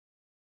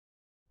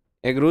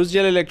Agarose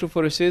gel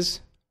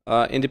electrophoresis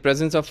in the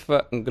presence of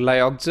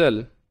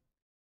glyoxal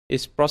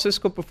इस process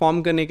को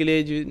perform करने के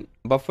लिए जिन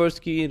बफर्स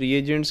की,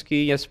 रिएजेंट्स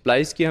की या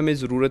सप्लाइज की हमें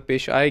ज़रूरत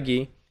पेश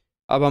आएगी,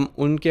 अब हम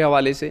उनके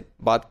हवाले से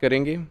बात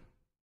करेंगे।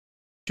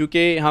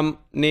 चूँकि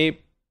हमने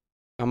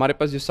हमारे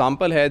पास जो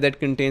सैंपल है that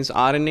contains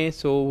RNA,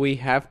 so we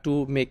have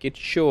to make it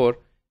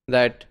sure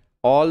that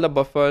all the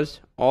buffers,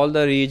 all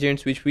the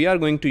reagents which we are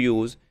going to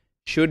use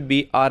should be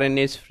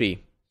RNase free.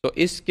 तो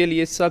इसके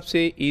लिए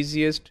सबसे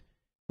easiest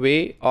way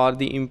और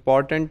the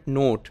important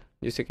note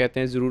जिसे कहते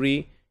हैं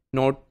ज़रूरी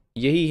note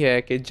यही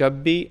है कि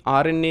जब भी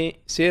RNA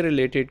से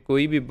रिलेटेड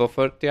कोई भी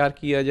बफर तैयार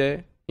किया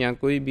जाए या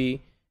कोई भी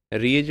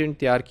reagent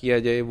तैयार किया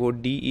जाए वो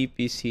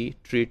DEPC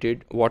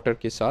treated water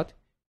के साथ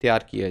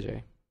तैयार किया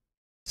जाए।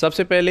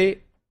 सबसे पहले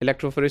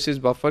इलेक्ट्रोफोरेसिस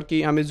बफर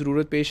की हमें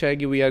ज़रूरत पेश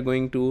आएगी। We are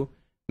going to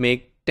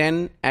make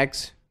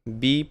 10x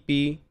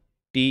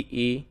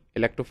BPTE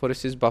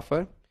electrophoresis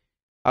buffer.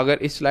 अगर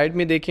इस स्लाइड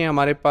में देखें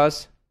हमारे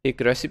पास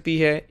एक रेसिपी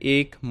है,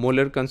 एक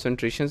मोलर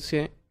कंसनट्रेशन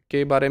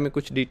के बारे में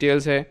कुछ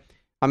डिटेल्स है।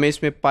 हमें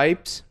इसमें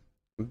पाइप्स,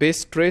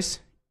 बेस ट्रेस,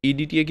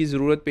 EDTA की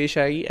ज़रूरत पेश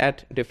आएगी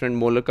at different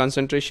molar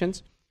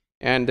कंसनट्रेशंस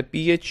and the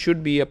pH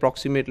should be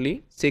approximately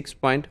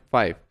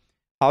 6.5.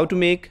 How to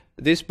make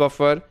this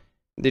buffer?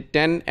 The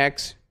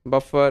 10x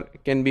buffer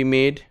can be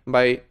made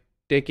by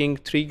taking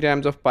 3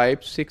 grams of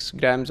pipe, 6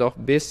 grams of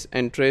bis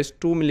and trace,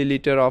 2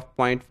 milliliter of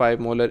 0.5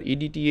 molar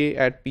EDTA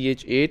at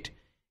pH 8,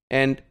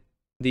 and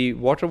the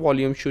water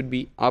volume should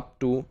be up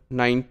to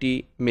 90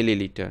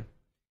 milliliter.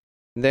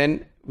 Then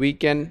we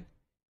can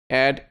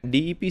add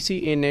DEPC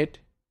in it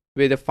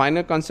with a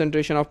final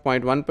concentration of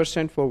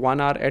 0.1% for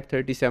 1 hour at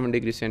 37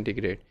 degrees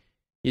centigrade.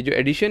 ये जो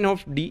addition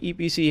of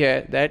DEPC है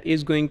that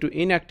is going to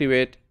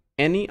inactivate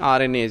any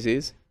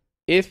RNases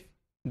if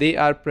they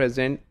are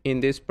present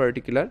in this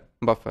particular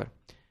buffer.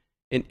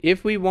 And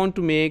if we want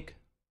to make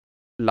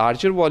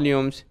larger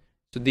volumes,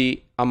 so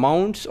the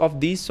amounts of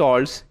these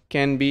salts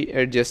can be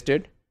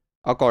adjusted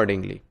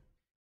accordingly.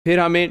 फिर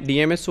हमें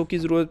DMSO की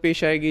ज़रूरत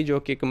पेश आएगी जो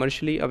कि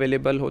commercially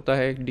available होता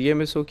है।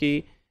 DMSO की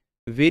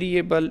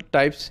variable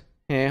types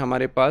हैं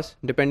हमारे पास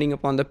depending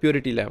upon the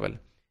purity level.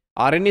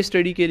 RNA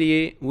study के लिए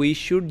we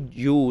should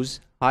use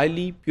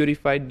highly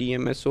purified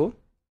DMSO,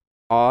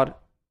 or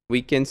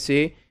we can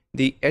say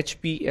the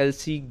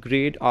HPLC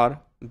grade or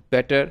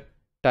better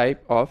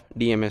type of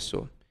DMSO.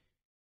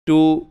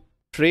 To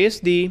trace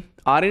the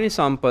RNA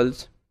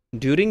samples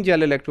during gel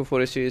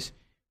electrophoresis,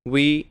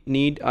 we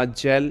need a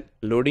gel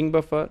loading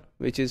buffer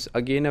which is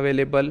again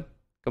available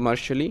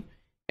commercially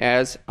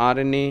as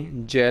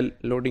RNA gel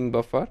loading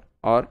buffer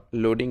or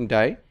loading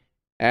dye,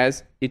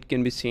 as it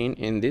can be seen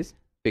in this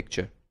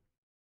picture.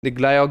 The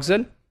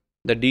glyoxal,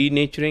 the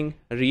denaturing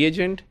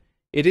reagent,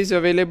 it is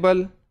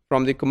available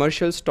from the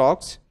commercial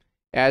stocks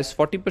as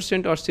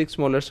 40% or 6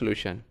 molar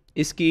solution.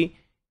 इसकी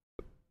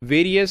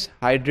various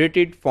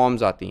hydrated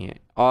forms आती हैं,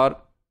 और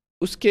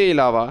उसके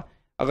अलावा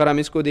अगर हम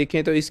इसको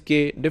देखें तो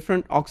इसके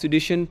different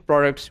oxidation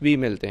products भी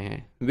मिलते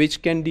हैं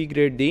which can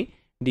degrade the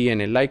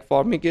DNA. Like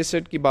formic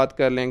acid की बात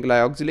कर लें,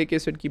 glyoxylic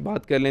acid की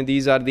बात कर लें,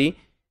 these are the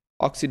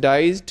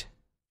oxidized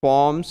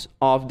forms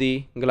of the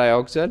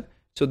glyoxal.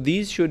 So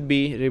these should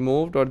be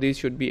removed or these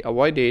should be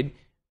avoided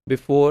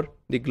before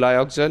the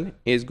glyoxal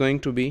is going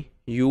to be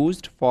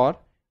used for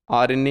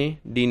RNA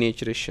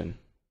denaturation.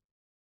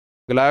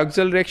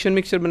 Glyoxal reaction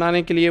mixture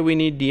बनाने के लिए we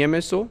need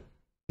DMSO,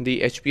 the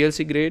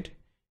HPLC grade,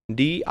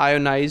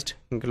 deionized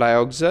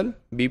glyoxal,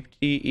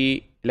 BTE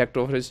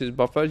electrophoresis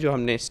buffer जो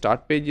हमने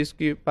start पे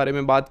जिसके बारे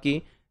में बात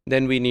की,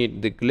 then we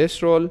need the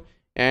glycerol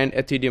and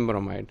ethidium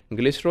bromide.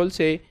 Glycerol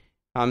से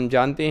हम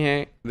जानते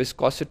हैं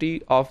viscosity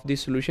of the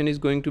solution is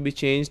going to be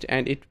changed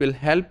and it will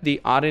help the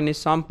RNA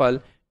sample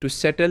to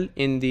settle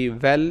in the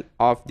well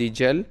of the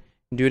gel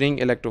during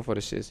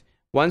electrophoresis.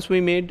 Once we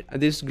made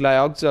this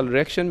glyoxal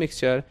reaction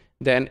mixture,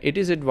 then it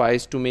is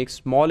advised to make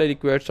small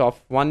liquids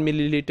of 1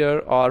 milliliter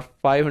or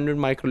 500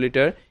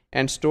 microliter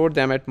and store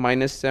them at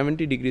minus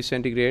 70 degrees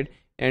centigrade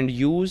and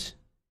use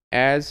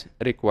as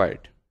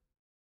required.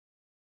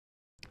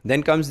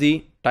 Then comes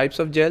the types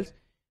of gels.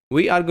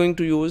 We are going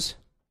to use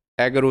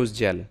agarose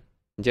jail,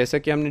 जैसा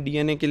कि हमने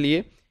DNA के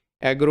लिए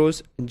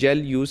agarose gel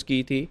use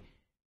की थी,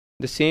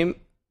 the same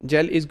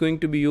jail is going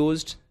to be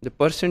used. The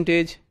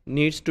percentage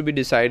needs to be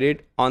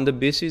decided on the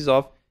basis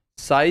of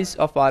size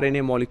of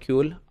RNA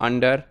molecule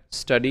under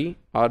study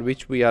or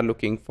which we are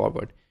looking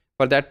forward.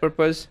 For that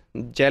purpose,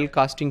 gel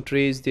casting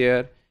tray is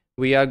there.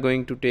 We are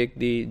going to take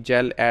the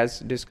gel as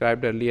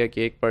described earlier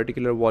कि एक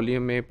particular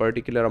volume में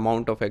particular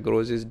amount of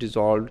agarose is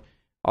dissolved,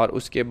 और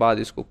उसके बाद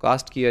इसको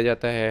cast किया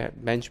जाता है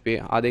बेंच पे,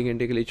 आधे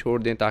घंटे के लिए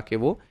छोड़ दें ताकि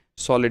वो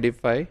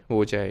सॉलिडिफाई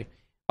हो जाए.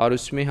 और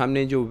उसमें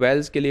हमने जो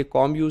वेल्स के लिए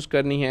कॉम्ब यूज़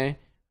करनी है,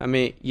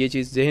 हमें ये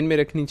चीज़ जहन में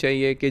रखनी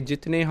चाहिए कि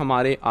जितने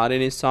हमारे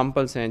RNA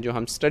सैम्पल्स हैं जो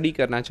हम स्टडी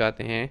करना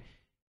चाहते हैं,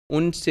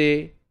 उनसे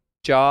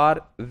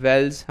 4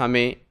 वेल्स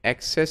हमें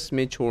एक्सेस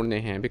में छोड़ने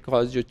हैं,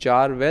 बिकॉज जो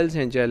 4 वेल्स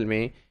हैं जेल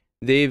में,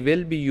 they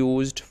will be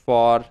used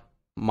for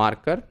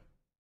marker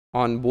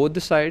on both the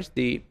sides,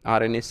 the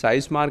RNA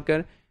size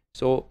marker.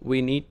 So we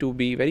need to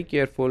be very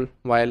careful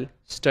while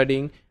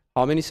studying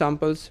how many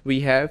samples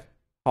we have,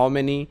 how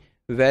many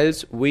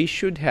wells we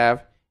should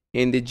have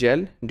in the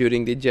gel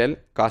during the gel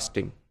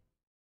casting.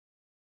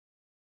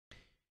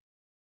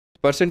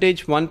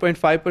 Percentage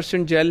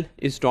 1.5% gel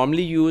is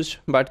normally used,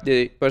 but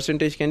the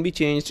percentage can be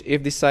changed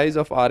if the size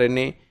of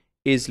RNA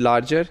is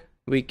larger.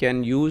 We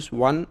can use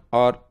 1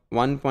 or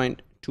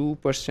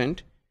 1.2%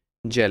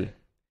 gel.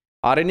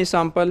 RNA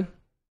sample,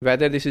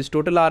 whether this is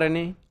total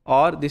RNA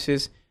or this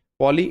is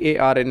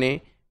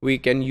poly-A-RNA, we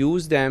can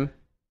use them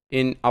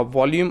in a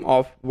volume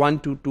of 1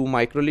 to 2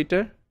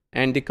 microliter,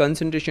 and the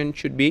concentration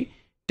should be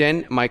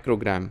 10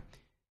 microgram.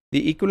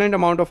 The equivalent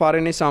amount of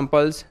RNA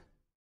samples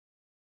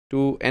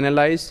to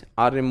analyze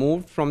are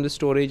removed from the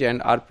storage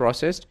and are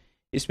processed.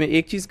 इसमें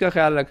एक चीज़ का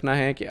ख्याल रखना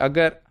है कि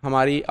अगर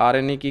हमारी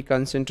RNA की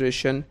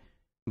कंसंट्रेशन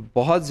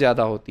बहुत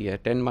ज़्यादा होती है,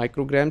 10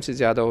 माइक्रोग्राम से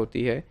ज़्यादा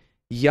होती है,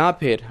 या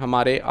फिर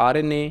हमारे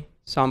RNA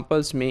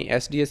सैम्पल्स में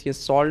SDS या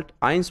सॉल्ट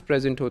आइंस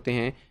प्रेजेंट होते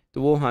हैं,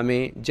 तो वो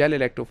हमें जेल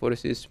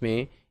इलेक्ट्रोफोरेसिस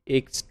में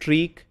एक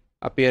स्ट्रीक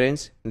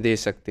अपीयरेंस दे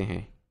सकते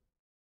हैं.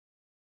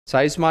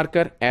 Size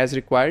marker as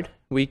required.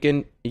 We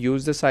can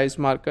use the size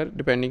marker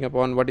depending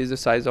upon what is the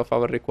size of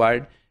our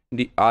required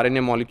the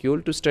RNA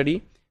molecule to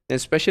study. Then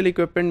special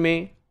equipment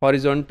में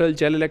horizontal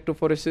gel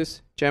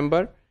electrophoresis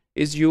chamber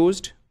is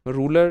used,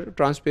 ruler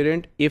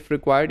transparent if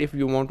required. If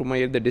you want to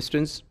measure the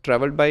distance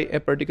traveled by a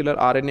particular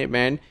RNA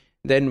band,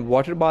 then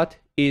water bath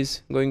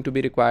is going to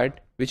be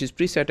required, which is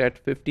preset at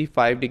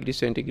 55 degrees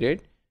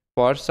centigrade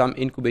for some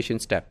incubation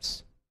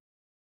steps.